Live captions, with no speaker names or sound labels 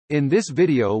In this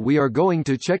video we are going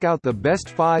to check out the best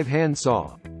 5 hand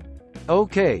saw.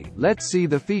 Okay, let's see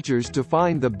the features to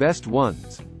find the best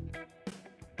ones.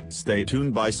 Stay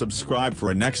tuned by subscribe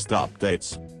for next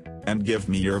updates. And give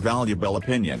me your valuable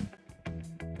opinion.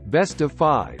 Best of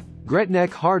 5.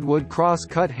 Greatneck Hardwood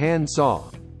Cross-Cut Hand Saw.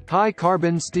 High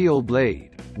carbon steel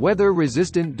blade.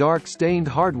 Weather-resistant dark-stained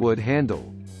hardwood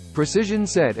handle. Precision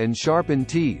set and sharpened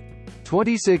teeth.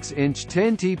 26-inch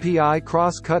 10 TPI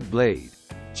cross-cut blade.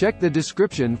 Check the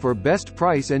description for best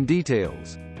price and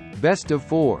details. Best of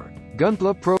 4.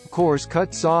 Gunpla Pro Coarse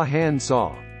Cut Saw Hand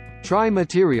Saw.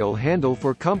 Tri-material handle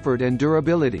for comfort and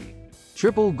durability.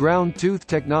 Triple ground tooth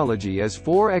technology is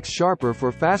 4x sharper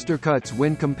for faster cuts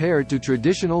when compared to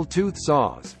traditional tooth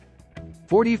saws.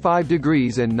 45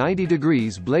 degrees and 90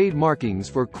 degrees blade markings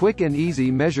for quick and easy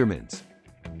measurements.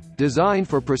 Designed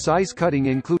for precise cutting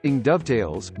including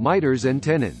dovetails, miters and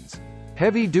tenons.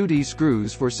 Heavy-duty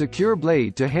screws for secure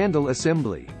blade-to-handle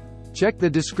assembly. Check the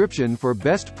description for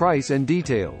best price and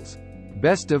details.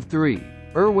 Best of 3.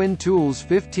 Irwin Tools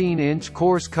 15-inch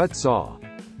Coarse Cut Saw.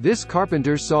 This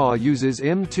carpenter saw uses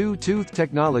M2 tooth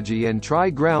technology and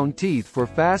tri-ground teeth for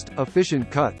fast,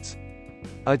 efficient cuts.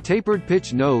 A tapered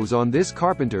pitch nose on this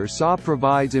carpenter saw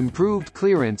provides improved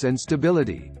clearance and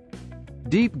stability.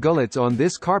 Deep gullets on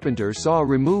this carpenter saw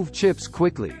remove chips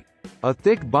quickly. A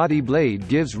thick body blade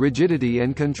gives rigidity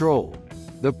and control.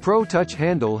 The Pro Touch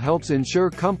handle helps ensure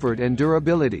comfort and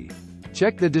durability.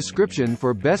 Check the description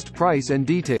for best price and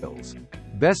details.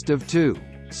 Best of 2.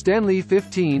 Stanley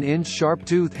 15-inch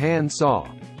SharpTooth Hand Saw.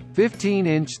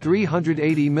 15-inch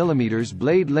 380mm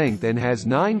blade length and has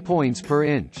 9 points per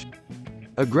inch.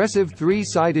 Aggressive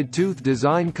 3-sided tooth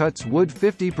design cuts wood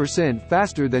 50%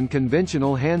 faster than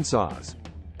conventional handsaws.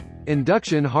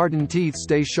 Induction hardened teeth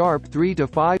stay sharp 3 to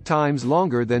 5 times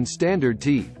longer than standard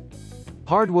teeth.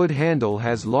 Hardwood handle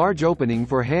has large opening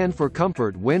for hand for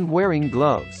comfort when wearing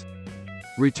gloves.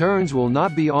 Returns will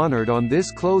not be honored on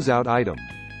this closeout item.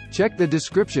 Check the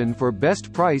description for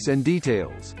best price and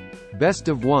details. Best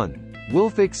of 1.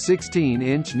 WilFiks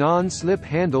 16-inch non-slip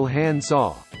handle hand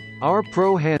saw. Our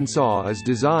Pro hand saw is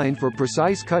designed for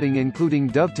precise cutting including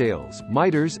dovetails,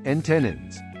 miters, and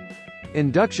tenons.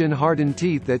 Induction hardened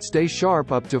teeth that stay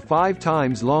sharp up to 5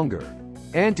 times longer.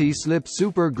 Anti-slip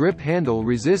super grip handle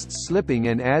resists slipping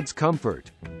and adds comfort.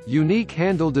 Unique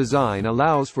handle design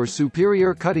allows for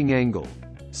superior cutting angle.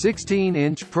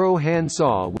 16-inch Pro hand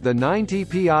saw with a 9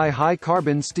 TPI high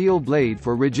carbon steel blade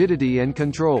for rigidity and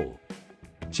control.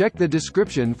 Check the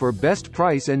description for best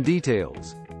price and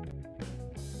details.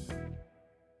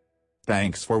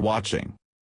 Thanks for watching.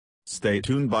 Stay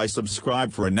tuned by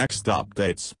subscribe for next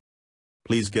updates.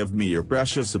 Please give me your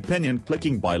precious opinion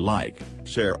clicking by like,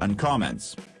 share and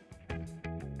comments.